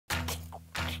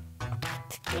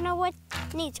You know what?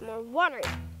 Needs more water.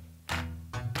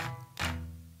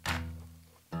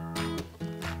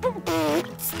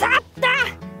 Stop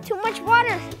that! Too much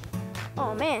water.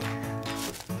 Oh man.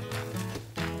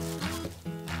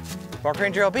 Park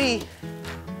Ranger LB,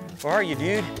 where are you,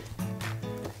 dude?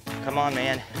 Come on,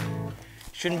 man.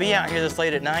 Shouldn't be out here this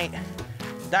late at night.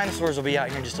 Dinosaurs will be out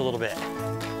here in just a little bit.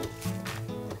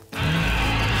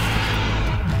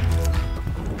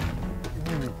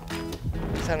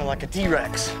 Sounded like a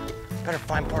T-Rex. Better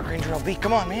find Park Ranger LB.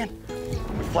 Come on, man.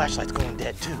 My flashlight's going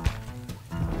dead too.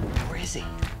 Where is he?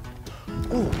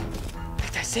 Ooh, I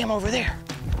think I see him over there.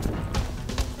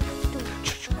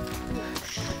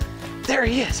 There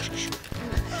he is.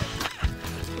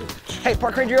 Hey,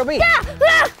 Park Ranger LB.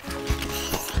 Yeah!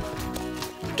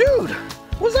 Dude,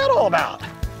 what's that all about?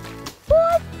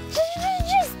 What?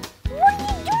 What are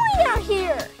you doing out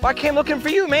here? Well, I came looking for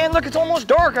you, man. Look, it's almost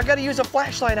dark. I gotta use a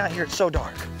flashlight out here. It's so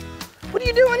dark. What are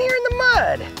you doing here in the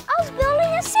mud? I was building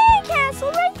a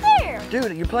sandcastle right there.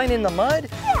 Dude, you're playing in the mud?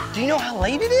 Yeah. Do you know how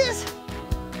late it is?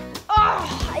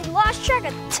 Oh, I lost track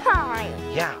of time.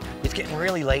 Yeah, it's getting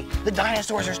really late. The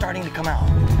dinosaurs are starting to come out.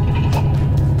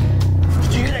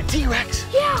 Did you hear that T-Rex?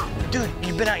 Yeah. Dude,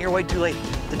 you've been out here way too late.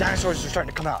 The dinosaurs are starting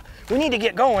to come out. We need to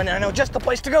get going, and I know just the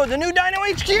place to go, the new Dino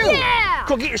HQ. Yeah.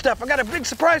 Go get your stuff. I got a big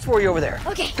surprise for you over there.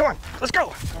 Okay. Come on, let's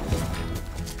go.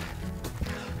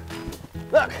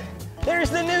 Look, there's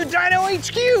the new Dino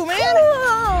HQ, man.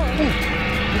 Whoa.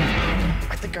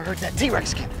 I think I heard that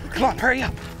T-Rex again. Come on, hurry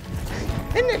up.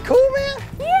 Isn't it cool, man?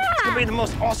 Yeah. It's gonna be the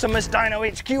most awesomest Dino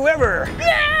HQ ever.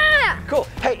 Yeah. Cool.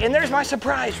 Hey, and there's my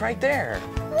surprise right there.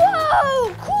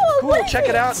 Whoa, cool. Cool, check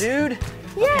it out, dude.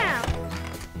 Yeah.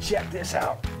 Check this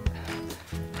out.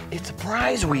 It's a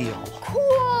prize wheel.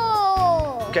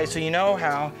 Cool. Okay, so you know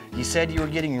how you said you were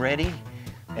getting ready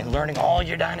and learning all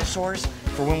your dinosaurs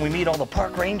for when we meet all the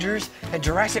park rangers at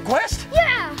Jurassic Quest?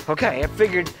 Yeah. Okay, I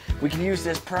figured we can use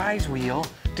this prize wheel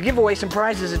to give away some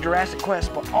prizes at Jurassic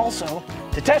Quest, but also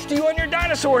to test you on your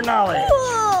dinosaur knowledge.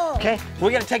 Cool. Okay,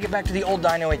 we gotta take it back to the old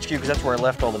Dino HQ because that's where I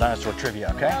left all the dinosaur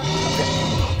trivia, okay?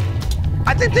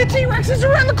 I think the T-Rex is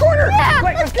around the corner. Yeah,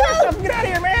 Wait, let's get our go. stuff and get out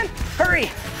of here, man.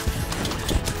 Hurry.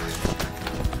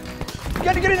 You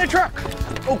gotta get in the truck.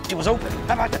 Oh, it was open.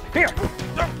 How about that? Here.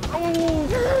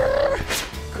 Oh.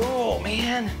 Cool,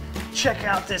 man. Check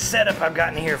out this setup I've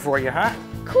gotten here for you, huh?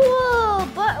 Cool,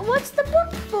 but what's the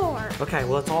book for? Okay,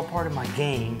 well, it's all part of my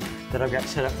game that I've got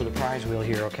set up for the prize wheel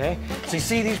here, okay? So you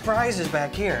see these prizes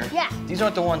back here? Yeah. These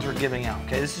aren't the ones we're giving out,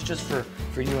 okay? This is just for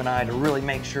you and I to really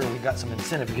make sure we've got some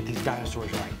incentive to get these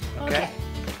dinosaurs right, okay?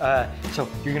 So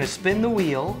you're gonna spin the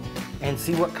wheel and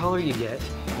see what color you get.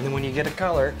 And then when you get a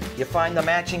color, you find the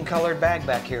matching colored bag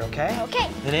back here, okay? Okay.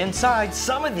 Then inside,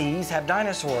 some of these have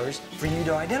dinosaurs for you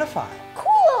to identify.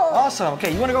 Cool. Awesome,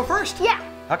 okay, you wanna go first? Yeah.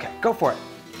 Okay, go for it.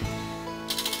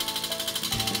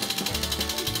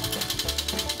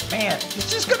 Man, it's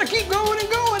just gonna keep going and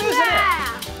going, isn't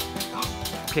Yeah. it?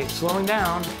 Okay, slowing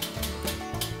down.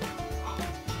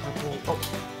 Oh,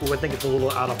 I think it's a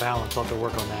little out of balance. I'll have to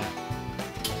work on that.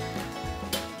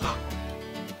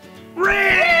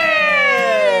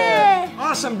 Red!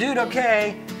 Awesome, dude,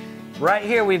 okay. Right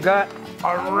here we've got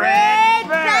a red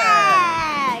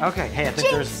bag. Okay, hey, I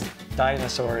think there's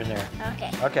dinosaur in there.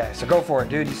 Okay. Okay, so go for it,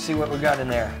 dude. You see what we got in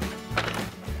there.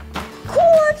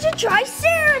 Cool, it's a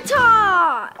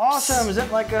Triceratops. Awesome, is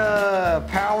it like a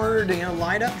powered,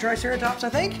 light up Triceratops, I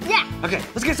think? Yeah. Okay,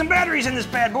 let's get some batteries in this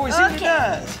bad boy, see what it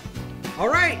does. All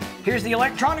right, here's the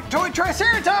electronic toy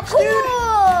Triceratops, Cool. dude.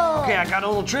 Okay, I got a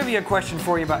little trivia question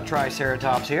for you about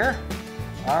Triceratops here.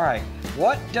 All right,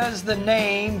 what does the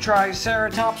name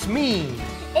Triceratops mean?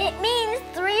 It means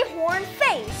three-horned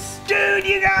face. Dude,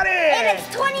 you got it! And it's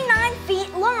 29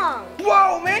 feet long.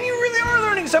 Whoa, man, you really are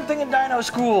learning something in dino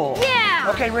school. Yeah.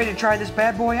 Okay, ready to try this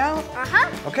bad boy out? Uh-huh.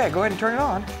 Okay, go ahead and turn it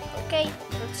on. Okay,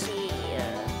 let's see.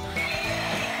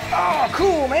 Oh,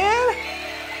 cool, man.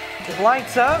 It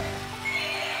lights up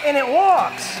and it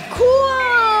walks. Cool.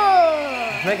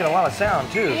 It's making a lot of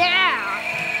sound, too. Yeah.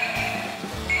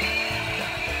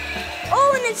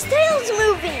 Oh, and its tail's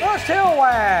moving. Oh, it's tail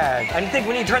wag. I think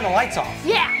we need to turn the lights off.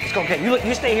 Yeah. Let's go. Okay,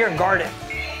 you stay here and guard it.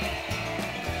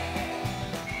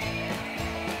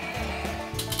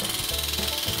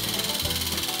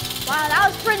 Wow, that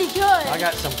was pretty good. I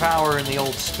got some power in the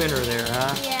old spinner there,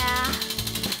 huh? Yeah.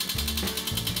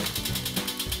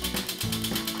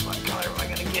 What color am I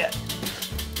gonna get?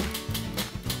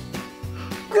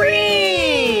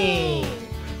 Green!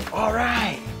 All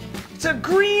right. It's a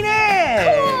green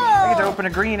egg. Cool. I get to open a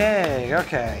green egg.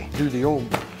 Okay. Do the old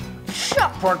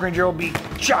Chop. Park Ranger will be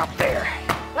chopped there.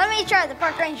 Let me try the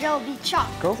Park Ranger LB chop.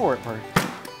 Go for it, Park.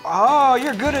 Oh, Oh,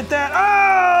 you're good at that.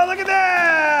 Oh, look at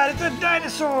that. It's a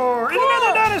dinosaur. Cool. It's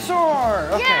another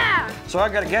dinosaur. Okay. Yeah. So I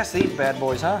got to guess these bad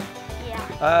boys, huh?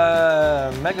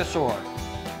 Yeah. Megasaur.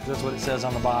 That's what it says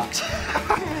on the box.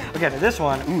 Okay, now this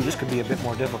one, ooh, this could be a bit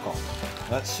more difficult.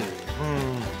 Let's see.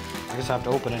 I guess I have to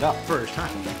open it up first, huh?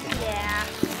 Yeah.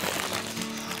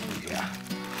 Yeah.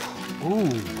 Ooh,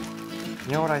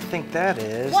 you know what I think that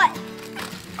is? What?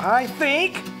 I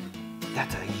think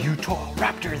that's a Utah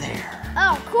raptor there.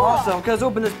 Oh, cool. Awesome, because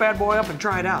open this bad boy up and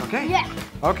try it out, okay? Yeah.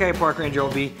 Okay, Park Ranger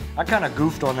OB, I kind of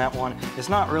goofed on that one. It's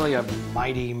not really a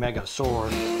mighty megasaur.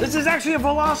 This is actually a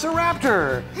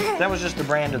velociraptor. That was just the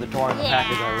brand of the toy in the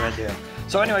package I read there.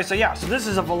 So anyway, so this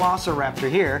is a velociraptor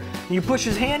here. You push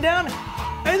his hand down,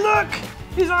 and look,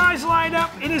 his eyes light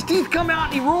up, and his teeth come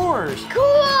out, and he roars.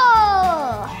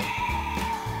 Cool.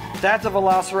 That's a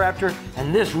velociraptor,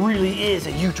 and this really is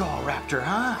a Utah raptor,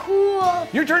 huh? Cool.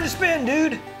 Your turn to spin,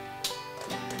 dude.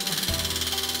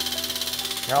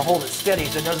 Now hold it steady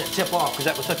so it doesn't tip off, because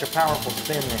that was such a powerful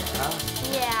spin there, huh?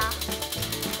 Yeah.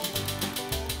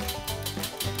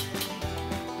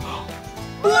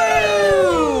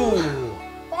 Blue!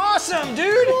 Awesome,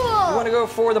 dude! Cool. You want to go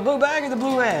for the blue bag or the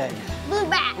blue egg? Blue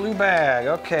bag. Blue bag,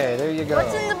 okay, there you go.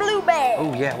 What's in the blue bag?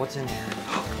 Oh yeah, what's in there?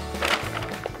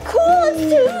 Cool,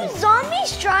 it's 2 zombie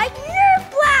strike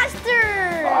Nerf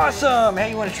blasters! Awesome! Hey,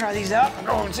 you want to try these out?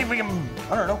 Go and see if we can,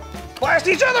 I don't know, blast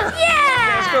each other!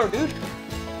 Yeah! Let's go, dude.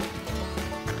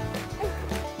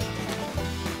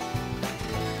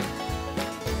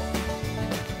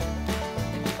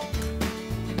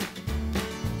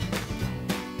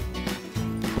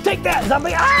 Take that,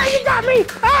 zombie! Ah, you got me!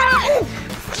 Ah!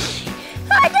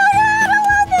 I don't know how to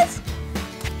win this!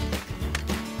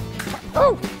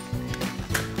 Oh!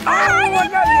 Oh, I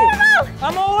got you!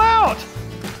 I'm all out!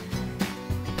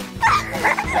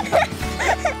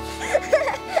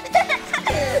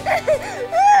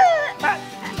 I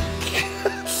can't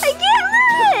win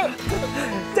it!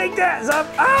 Take that,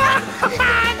 zombie! Ah!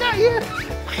 I got you!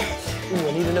 Ooh,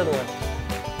 I need another one.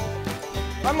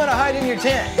 I'm gonna hide in your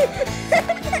tent.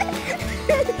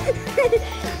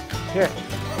 Here.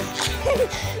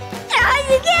 Ah,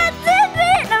 you can't zip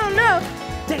it! Oh no!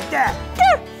 Take that.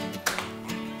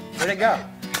 Where'd it go?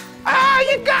 Ah,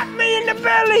 you got me in the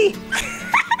belly!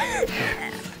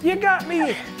 You got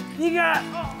me. You got,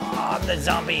 oh, the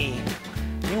zombie.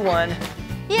 You won.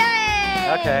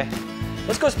 Yay! Okay.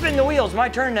 Let's go spin the wheels. My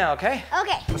turn now, okay?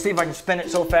 Okay. Let's see if I can spin it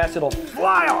so fast it'll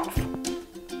fly off.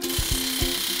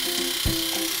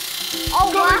 Oh,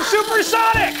 Going wow.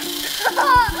 supersonic!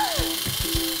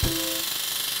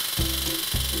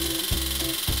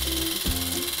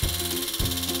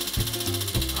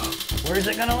 Where's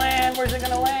it gonna land? Where's it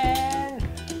gonna land?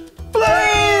 Blue!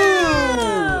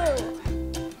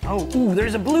 Oh, ooh,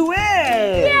 there's a blue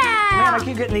egg! Yeah! Man, I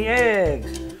keep getting the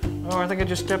eggs. Oh, I think I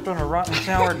just stepped on a rotten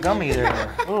sour gummy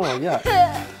there. Oh, yeah.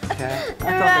 Okay.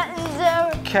 I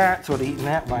thought the cats would have eaten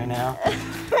that by now.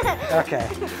 Okay.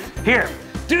 Here,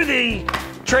 do the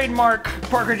trademark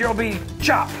Parker Joby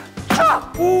chop.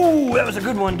 Chop! Ooh, that was a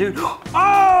good one, dude. Oh,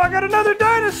 I got another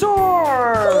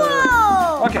dinosaur!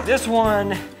 Cool! Okay, this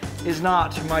one is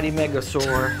not Mighty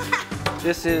Megasaur.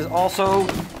 This is also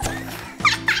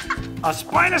a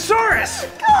Spinosaurus.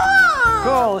 Cool!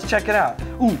 Cool, let's check it out.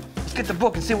 Ooh, let's get the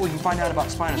book and see what we can find out about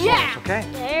Spinosaurus, okay?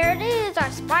 There it is, our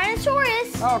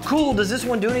Spinosaurus. Oh, cool. Does this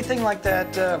one do anything like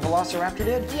that Velociraptor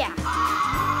did? Yeah.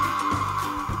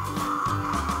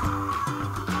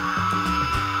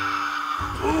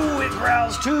 Ooh, it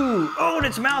growls too. Oh, and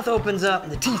its mouth opens up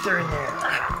and the teeth are in there.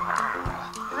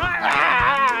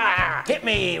 Hit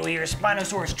me with your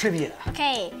Spinosaurus trivia.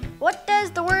 Okay, what does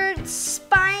the word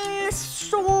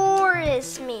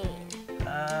Spinosaurus mean?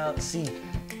 Let's see.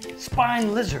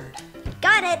 Spine lizard.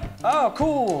 Got it. Oh,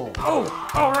 cool. Oh,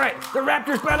 all right. The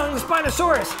raptor's battling the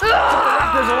Spinosaurus. The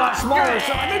raptor's a lot smaller,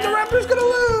 so I think the raptor's gonna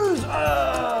lose.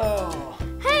 Oh.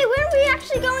 Hey, when are we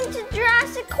actually going to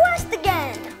Jurassic Quest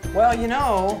again? Well, you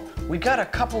know, we've got a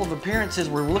couple of appearances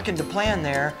we're looking to plan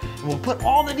there, and we'll put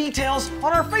all the details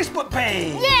on our Facebook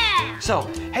page. Yeah. So,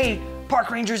 hey, Park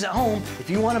Rangers at home, if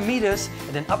you want to meet us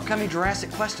at an upcoming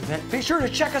Jurassic Quest event, be sure to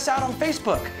check us out on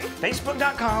Facebook.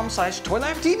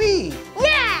 Facebook.com/ToyLabTV.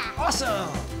 Yeah.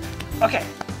 Awesome. Okay,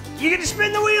 you get to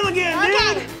spin the wheel again,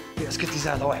 Okay. dude. Here, let's get these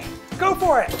out of the way. Go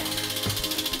for it.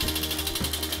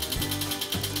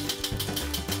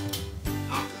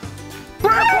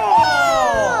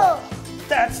 Purple!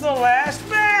 That's the last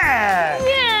bag.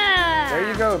 Yeah. There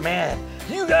you go, man.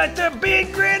 You got the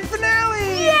big grand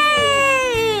finale.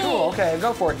 Yay! Cool, okay,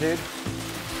 go for it, dude.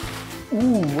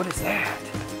 Ooh, what is that?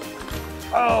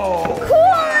 Oh, Cool,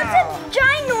 wow. it's a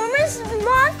ginormous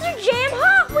Monster Jam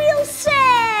Hot Wheels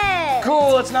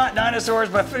it's not dinosaurs,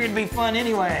 but I figured it'd be fun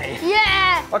anyway.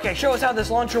 Yeah. Okay, show us how this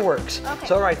launcher works. Okay.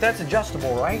 So, all right, that's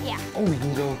adjustable, right? Yeah. Oh, we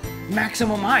can go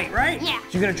maximum height, right? Yeah. So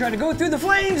you're gonna try to go through the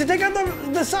flames and take out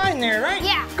the sign there, right?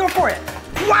 Yeah. Go for it.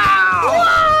 Wow!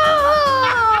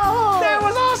 Whoa! That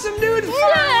was awesome, dude.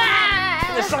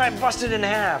 Yeah. The sign busted in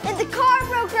half. And the car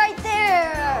broke right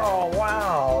there. Oh,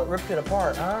 wow. It ripped it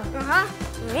apart, huh? Uh-huh.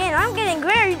 Man, I'm getting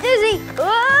very dizzy.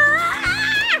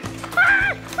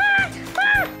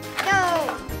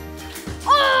 No.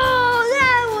 Oh,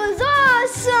 that was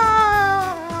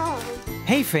awesome.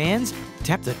 Hey fans,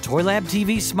 tap the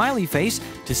ToyLabTV smiley face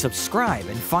to subscribe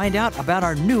and find out about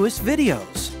our newest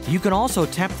videos. You can also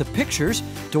tap the pictures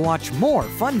to watch more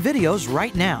fun videos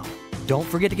right now. Don't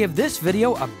forget to give this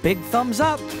video a big thumbs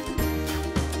up.